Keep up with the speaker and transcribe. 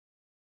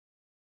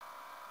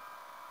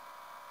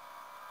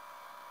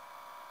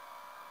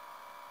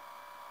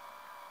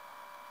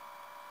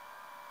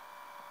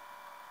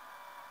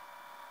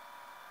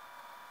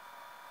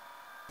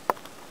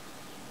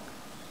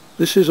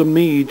This is a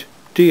Meade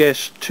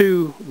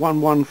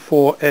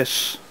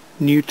DS-2114s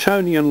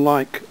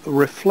Newtonian-like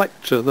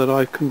reflector that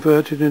I've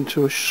converted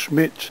into a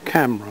Schmidt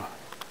camera.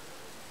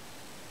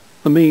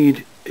 The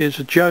Meade is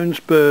a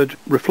Jones-Bird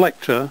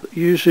reflector that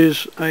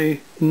uses a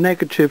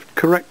negative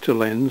corrector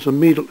lens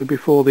immediately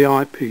before the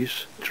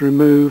eyepiece to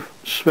remove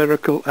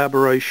spherical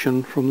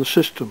aberration from the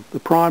system.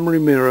 The primary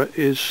mirror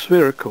is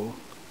spherical.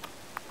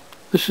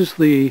 This is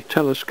the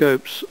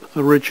telescope's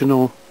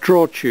original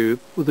draw tube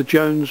with a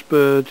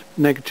Jones-Bird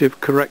negative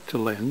corrector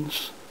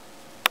lens,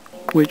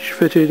 which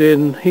fitted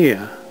in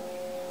here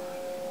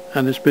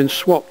and has been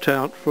swapped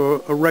out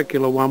for a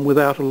regular one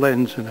without a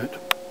lens in it.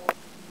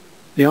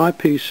 The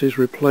eyepiece is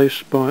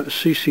replaced by a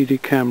CCD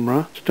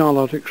camera,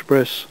 Starlight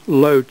Express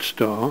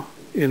Lodestar,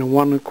 in a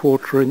 1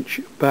 1/4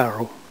 inch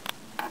barrel.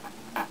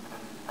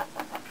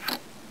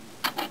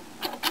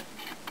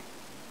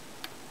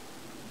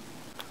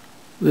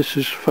 This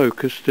is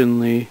focused in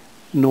the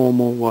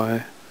normal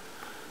way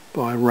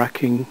by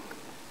racking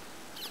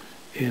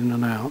in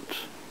and out.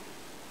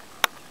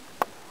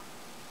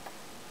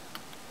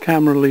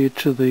 Camera lead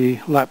to the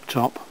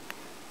laptop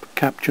for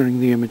capturing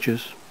the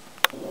images.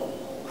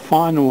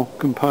 Final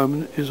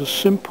component is a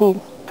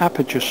simple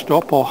aperture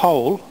stop or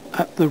hole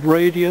at the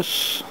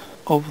radius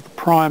of the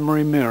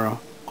primary mirror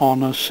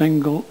on a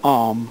single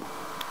arm.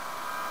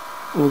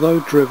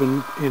 Although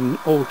driven in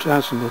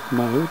alt-azimuth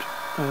mode,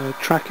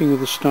 tracking of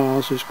the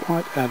stars is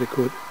quite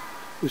adequate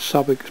with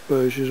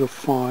sub-exposures of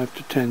 5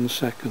 to 10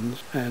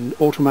 seconds and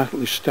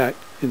automatically stacked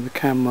in the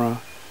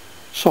camera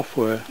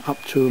software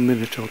up to a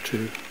minute or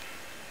two.